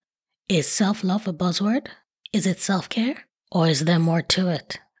Is self-love a buzzword? Is it self-care? Or is there more to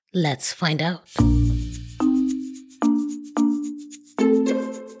it? Let's find out.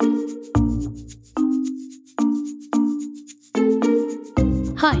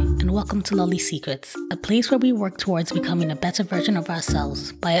 Hi, and welcome to Lolly Secrets, a place where we work towards becoming a better version of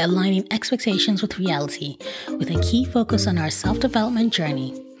ourselves by aligning expectations with reality, with a key focus on our self-development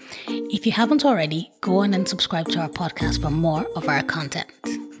journey. If you haven't already, go on and subscribe to our podcast for more of our content.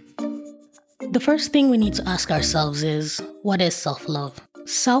 The first thing we need to ask ourselves is, what is self-love?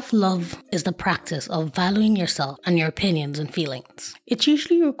 Self-love is the practice of valuing yourself and your opinions and feelings. It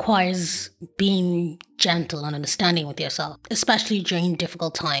usually requires being gentle and understanding with yourself, especially during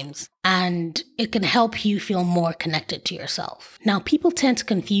difficult times, and it can help you feel more connected to yourself. Now, people tend to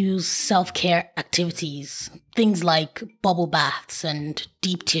confuse self-care activities, things like bubble baths and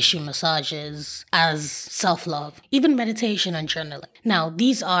deep tissue massages, as self-love, even meditation and journaling. Now,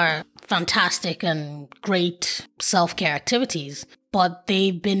 these are fantastic and great self-care activities, but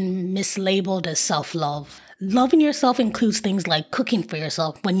they've been mislabeled as self-love. Loving yourself includes things like cooking for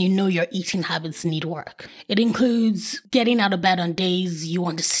yourself when you know your eating habits need work. It includes getting out of bed on days you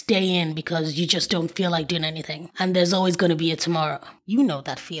want to stay in because you just don't feel like doing anything. And there's always going to be a tomorrow. You know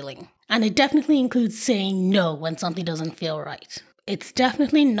that feeling. And it definitely includes saying no when something doesn't feel right. It's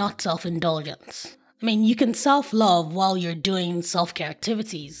definitely not self-indulgence. I mean, you can self-love while you're doing self-care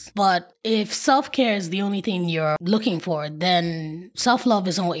activities, but if self-care is the only thing you're looking for, then self-love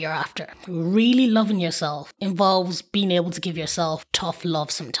isn't what you're after. Really loving yourself involves being able to give yourself tough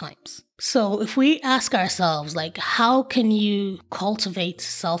love sometimes. So if we ask ourselves, how can you cultivate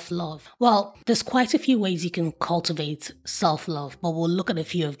self-love? Well, there's quite a few ways you can cultivate self-love, but we'll look at a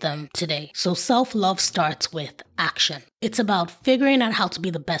few of them today. So self-love starts with action. It's about figuring out how to be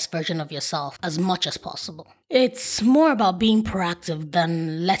the best version of yourself as much as possible. It's more about being proactive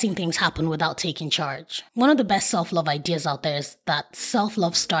than letting things happen without taking charge. One of the best self-love ideas out there is that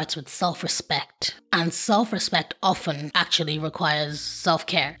self-love starts with self-respect. And self-respect often actually requires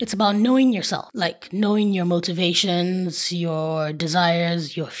self-care. It's about knowing yourself, knowing your motivations, your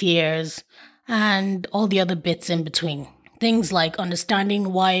desires, your fears, and all the other bits in between. Things like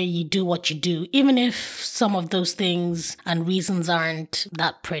understanding why you do what you do, even if some of those things and reasons aren't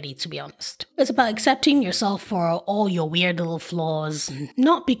that pretty, to be honest. It's about accepting yourself for all your weird little flaws,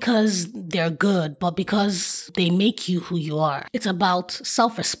 not because they're good, but because they make you who you are. It's about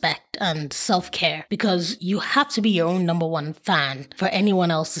self-respect and self-care, because you have to be your own number one fan for anyone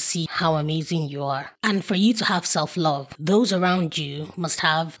else to see how amazing you are. And for you to have self-love, those around you must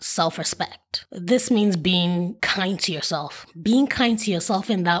have self-respect. This means being kind to yourself. Being kind to yourself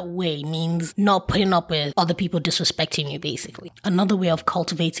in that way means not putting up with other people disrespecting you, basically. Another way of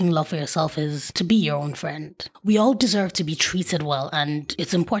cultivating love for yourself is to be your own friend. We all deserve to be treated well, and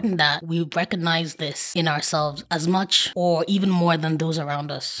it's important that we recognize this in ourselves as much or even more than those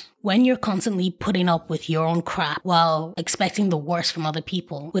around us. When you're constantly putting up with your own crap while expecting the worst from other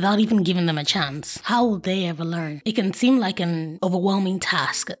people without even giving them a chance, how will they ever learn? It can seem like an overwhelming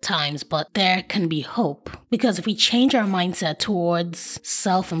task at times, but there can be hope. Because if we change our mindset towards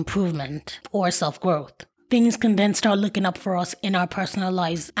self-improvement or self-growth, things can then start looking up for us in our personal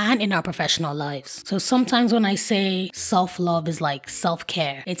lives and in our professional lives. So sometimes when I say self-love is like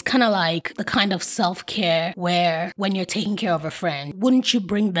self-care, it's kind of like the kind of self-care where when you're taking care of a friend, wouldn't you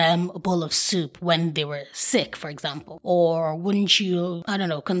bring them a bowl of soup when they were sick, for example? Or wouldn't you,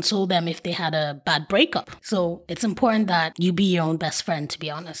 console them if they had a bad breakup? So it's important that you be your own best friend, to be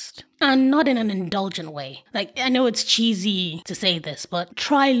honest. And not in an indulgent way. I know it's cheesy to say this, but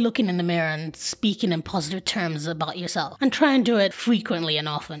try looking in the mirror and speaking in positive terms about yourself. And try and do it frequently and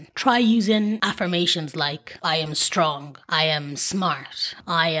often. Try using affirmations like, I am strong, I am smart,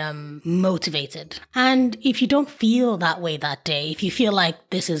 I am motivated. And if you don't feel that way that day, if you feel like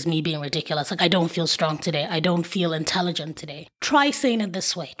this is me being ridiculous, I don't feel strong today, I don't feel intelligent today, try saying it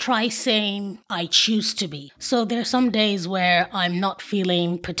this way. Try saying, I choose to be. So there are some days where I'm not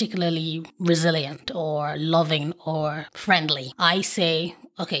feeling particularly resilient or loving or friendly. I say,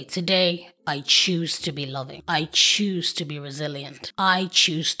 okay, today I choose to be loving. I choose to be resilient. I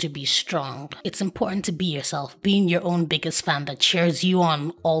choose to be strong. It's important to be yourself, being your own biggest fan that cheers you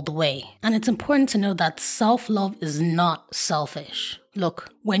on all the way. And it's important to know that self-love is not selfish. Look,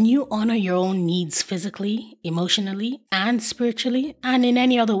 when you honor your own needs physically, emotionally, and spiritually, and in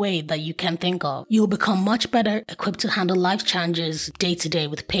any other way that you can think of, you'll become much better equipped to handle life challenges day to day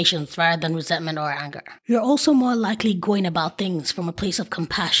with patience rather than resentment or anger. You're also more likely going about things from a place of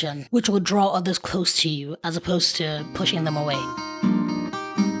compassion, which will draw others close to you as opposed to pushing them away.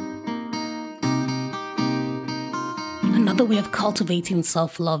 Another way of cultivating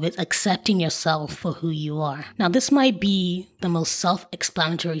self-love is accepting yourself for who you are. Now, this might be the most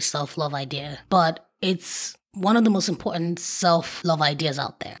self-explanatory self-love idea, but it's one of the most important self-love ideas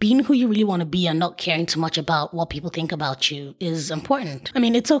out there. Being who you really want to be and not caring too much about what people think about you is important. I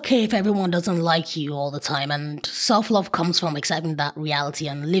mean, it's okay if everyone doesn't like you all the time, and self-love comes from accepting that reality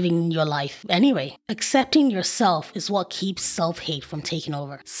and living your life anyway. Accepting yourself is what keeps self-hate from taking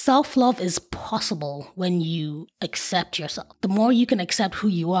over. Self-love is possible when you accept yourself. The more you can accept who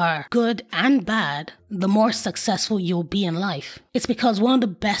you are, good and bad, the more successful you'll be in life. It's because one of the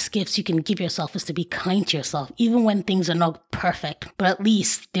best gifts you can give yourself is to be kind to yourself, even when things are not perfect, but at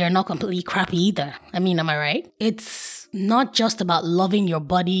least they're not completely crappy either. I mean, am I right? It's not just about loving your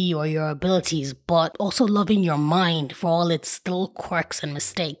body or your abilities, but also loving your mind for all its little quirks and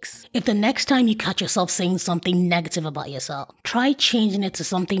mistakes. If the next time you catch yourself saying something negative about yourself, try changing it to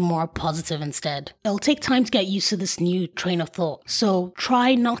something more positive instead. It'll take time to get used to this new train of thought, so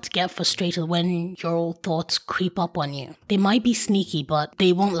try not to get frustrated when your old thoughts creep up on you. They might be sneaky, but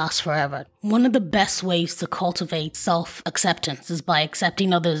they won't last forever. One of the best ways to cultivate self-acceptance is by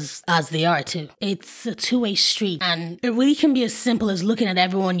accepting others as they are too. It's a two-way street, and it really can be as simple as looking at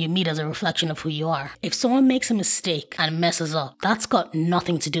everyone you meet as a reflection of who you are. If someone makes a mistake and messes up, that's got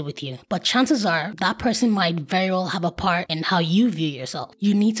nothing to do with you. But chances are, that person might very well have a part in how you view yourself.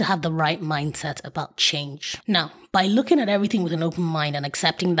 You need to have the right mindset about change. Now, by looking at everything with an open mind and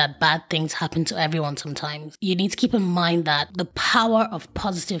accepting that bad things happen to everyone sometimes, you need to keep in mind that the power of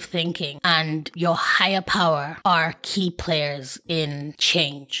positive thinking and your higher power are key players in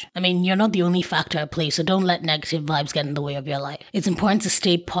change. I mean, you're not the only factor at play, so don't let negative vibes get in the way of your life. It's important to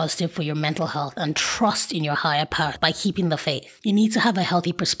stay positive for your mental health and trust in your higher power by keeping the faith. You need to have a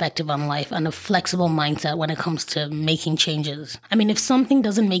healthy perspective on life and a flexible mindset when it comes to making changes. I mean, if something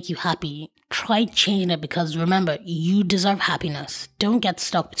doesn't make you happy, try changing it, because remember, you deserve happiness. Don't get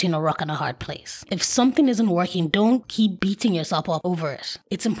stuck between a rock and a hard place. If something isn't working, don't keep beating yourself up over it.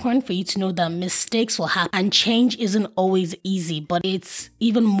 It's important for you to know that mistakes will happen and change isn't always easy, but it's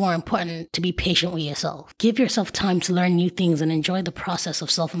even more important to be patient with yourself. Give yourself time to learn new things and enjoy the process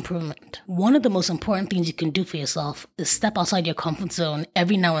of self-improvement. One of the most important things you can do for yourself is step outside your comfort zone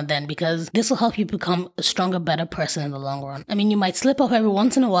every now and then, because this will help you become a stronger, better person in the long run. I mean, you might slip up every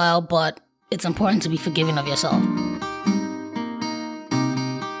once in a while, but it's important to be forgiving of yourself.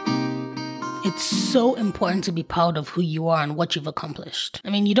 It's so important to be proud of who you are and what you've accomplished. I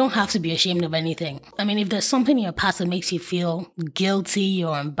mean, you don't have to be ashamed of anything. I mean, if there's something in your past that makes you feel guilty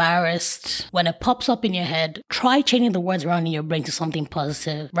or embarrassed, when it pops up in your head, try changing the words around in your brain to something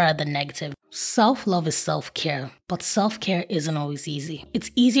positive rather than negative. Self-love is self-care, but self-care isn't always easy. It's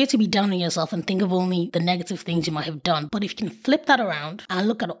easier to be down on yourself and think of only the negative things you might have done. But if you can flip that around and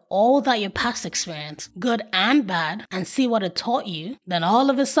look at all that your past experience, good and bad, and see what it taught you, then all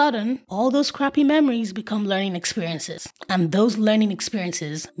of a sudden, all those crappy memories become learning experiences. And those learning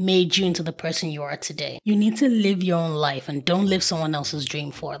experiences made you into the person you are today. You need to live your own life and don't live someone else's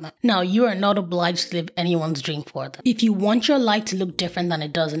dream for them. Now, you are not obliged to live anyone's dream for them. If you want your life to look different than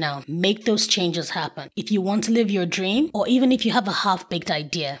it does now, make those changes happen. If you want to live your dream, or even if you have a half-baked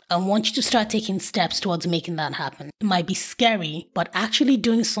idea, I want you to start taking steps towards making that happen. It might be scary, but actually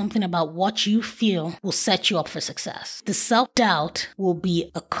doing something about what you feel will set you up for success. The self-doubt will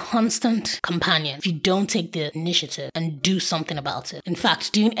be a constant companion if you don't take the initiative and do something about it. In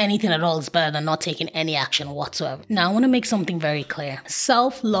fact, doing anything at all is better than not taking any action whatsoever. Now, I want to make something very clear.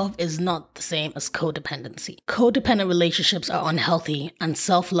 Self-love is not the same as codependency. Codependent relationships are unhealthy, and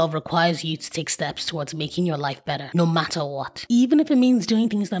self-love requires you to take steps towards making your life better, no matter what. Even if it means doing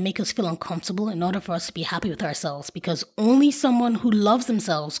things that make us feel uncomfortable in order for us to be happy with ourselves, because only someone who loves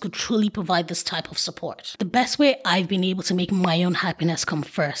themselves could truly provide this type of support. The best way I've been able to make my own happiness come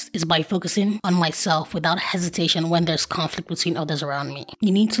first is by focusing on myself without hesitation when there's conflict between others around me.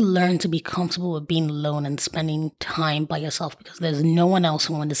 You need to learn to be comfortable with being alone and spending time by yourself, because there's no one else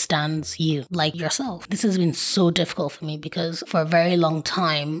who understands you like yourself. This has been so difficult for me because for a very long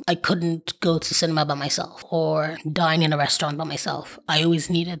time, I couldn't go to cinema by myself or dine in a restaurant by myself. I always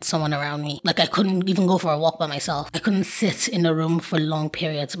needed someone around me. Like, I couldn't even go for a walk by myself. I couldn't sit in a room for long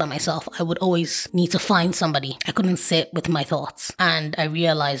periods by myself. I would always need to find somebody. I couldn't sit with my thoughts. And I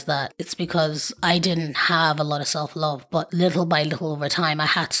realized that it's because I didn't have a lot of self-love, but little by little over time, I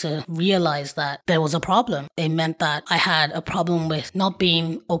had to realize that there was a problem. It meant that I had a problem with not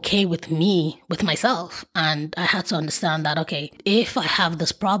being okay with me, with myself. And I had to understand that, okay, if I have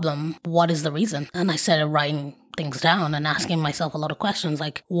this problem, what is the reason? And I started writing things down and asking myself a lot of questions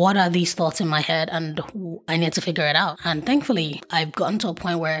like, what are these thoughts in my head? And I need to figure it out. And thankfully, I've gotten to a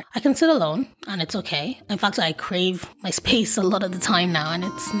point where I can sit alone and it's okay. In fact, I crave my space a lot of the time now, and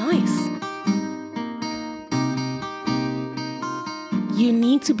it's nice. You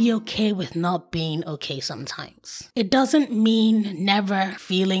need to be okay with not being okay sometimes. It doesn't mean never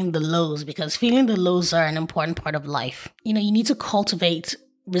feeling the lows, because feeling the lows are an important part of life. You need to cultivate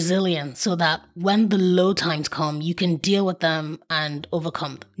resilience so that when the low times come, you can deal with them and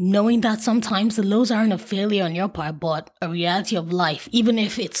overcome them. Knowing that sometimes the lows aren't a failure on your part, but a reality of life, even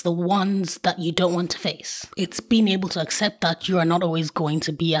if it's the ones that you don't want to face. It's being able to accept that you are not always going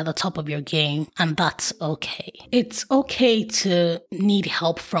to be at the top of your game, and that's okay. It's okay to need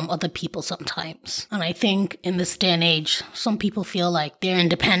help from other people sometimes. And I think in this day and age, some people feel like they're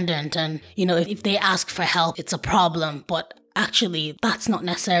independent and, if they ask for help, it's a problem. But actually, that's not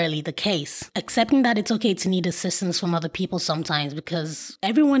necessarily the case. Accepting that it's okay to need assistance from other people sometimes, because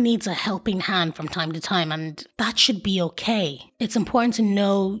everyone needs a helping hand from time to time, and that should be okay. It's important to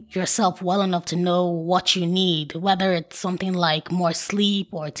know yourself well enough to know what you need, whether it's something like more sleep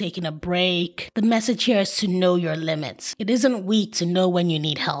or taking a break. The message here is to know your limits. It isn't weak to know when you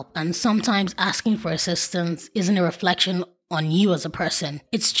need help, and sometimes asking for assistance isn't a reflection on you as a person.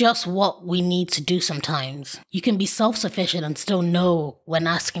 It's just what we need to do sometimes. You can be self-sufficient and still know when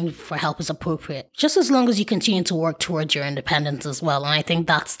asking for help is appropriate, just as long as you continue to work towards your independence as well. And I think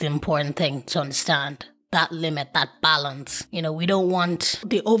that's the important thing to understand. That limit, that balance. We don't want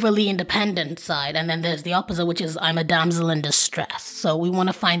the overly independent side, and then there's the opposite, which is I'm a damsel in distress. So we want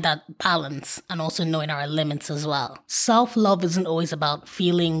to find that balance and also knowing our limits as well. Self-love isn't always about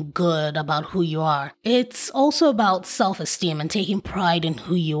feeling good about who you are. It's also about self-esteem and taking pride in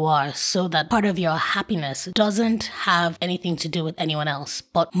who you are, so that part of your happiness doesn't have anything to do with anyone else,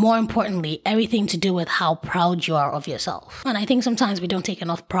 but more importantly, everything to do with how proud you are of yourself. And I think sometimes we don't take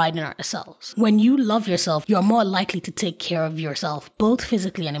enough pride in ourselves. When you love yourself, you're more likely to take care of yourself, both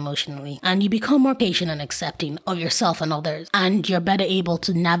physically and emotionally. And you become more patient and accepting of yourself and others. And you're better able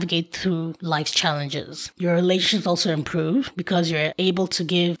to navigate through life's challenges. Your relationships also improve because you're able to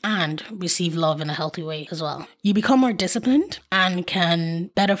give and receive love in a healthy way as well. You become more disciplined and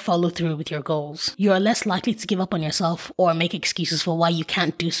can better follow through with your goals. You are less likely to give up on yourself or make excuses for why you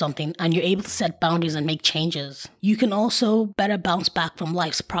can't do something, and you're able to set boundaries and make changes. You can also better bounce back from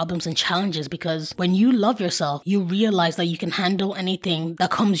life's problems and challenges, because when you love yourself, you realize that you can handle anything that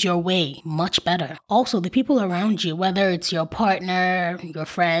comes your way much better. Also, the people around you, whether it's your partner, your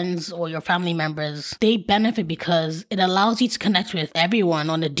friends, or your family members, they benefit because it allows you to connect with everyone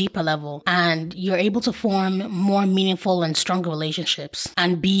on a deeper level, and you're able to form more meaningful and stronger relationships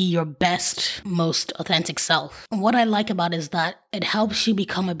and be your best, most authentic self. And what I like about it is that it helps you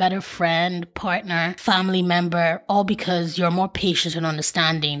become a better friend, partner, family member, all because you're more patient and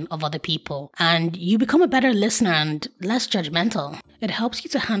understanding of other people. And you become a better listener and less judgmental. It helps you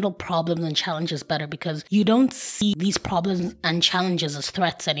to handle problems and challenges better because you don't see these problems and challenges as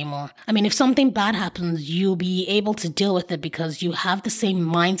threats anymore. I mean, if something bad happens, you'll be able to deal with it because you have the same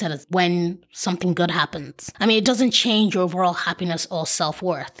mindset as when something good happens. I mean, it doesn't change your overall happiness or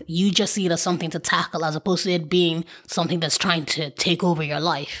self-worth. You just see it as something to tackle as opposed to it being something that's trying to take over your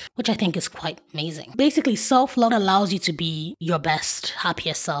life, which I think is quite amazing. Basically, self-love allows you to be your best,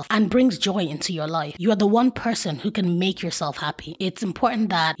 happiest self and brings joy into your life. You are the one person who can make yourself happy. It's important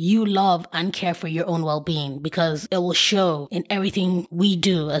that you love and care for your own well-being because it will show in everything we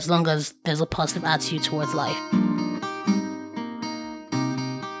do as long as there's a positive attitude towards life.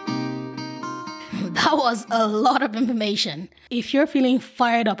 That was a lot of information. If you're feeling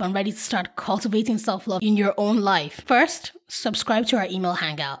fired up and ready to start cultivating self-love in your own life, first, subscribe to our email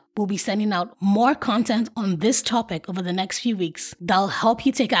hangout. We'll be sending out more content on this topic over the next few weeks that'll help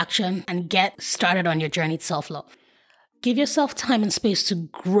you take action and get started on your journey to self-love. Give yourself time and space to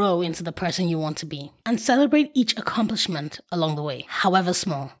grow into the person you want to be and celebrate each accomplishment along the way, however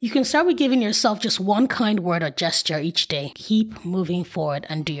small. You can start with giving yourself just one kind word or gesture each day. Keep moving forward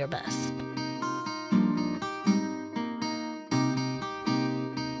and do your best.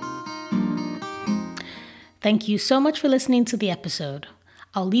 Thank you so much for listening to the episode.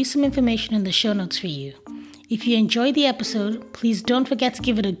 I'll leave some information in the show notes for you. If you enjoyed the episode, please don't forget to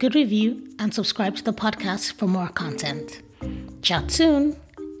give it a good review and subscribe to the podcast for more content. Chat soon.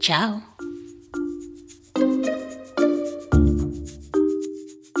 Ciao.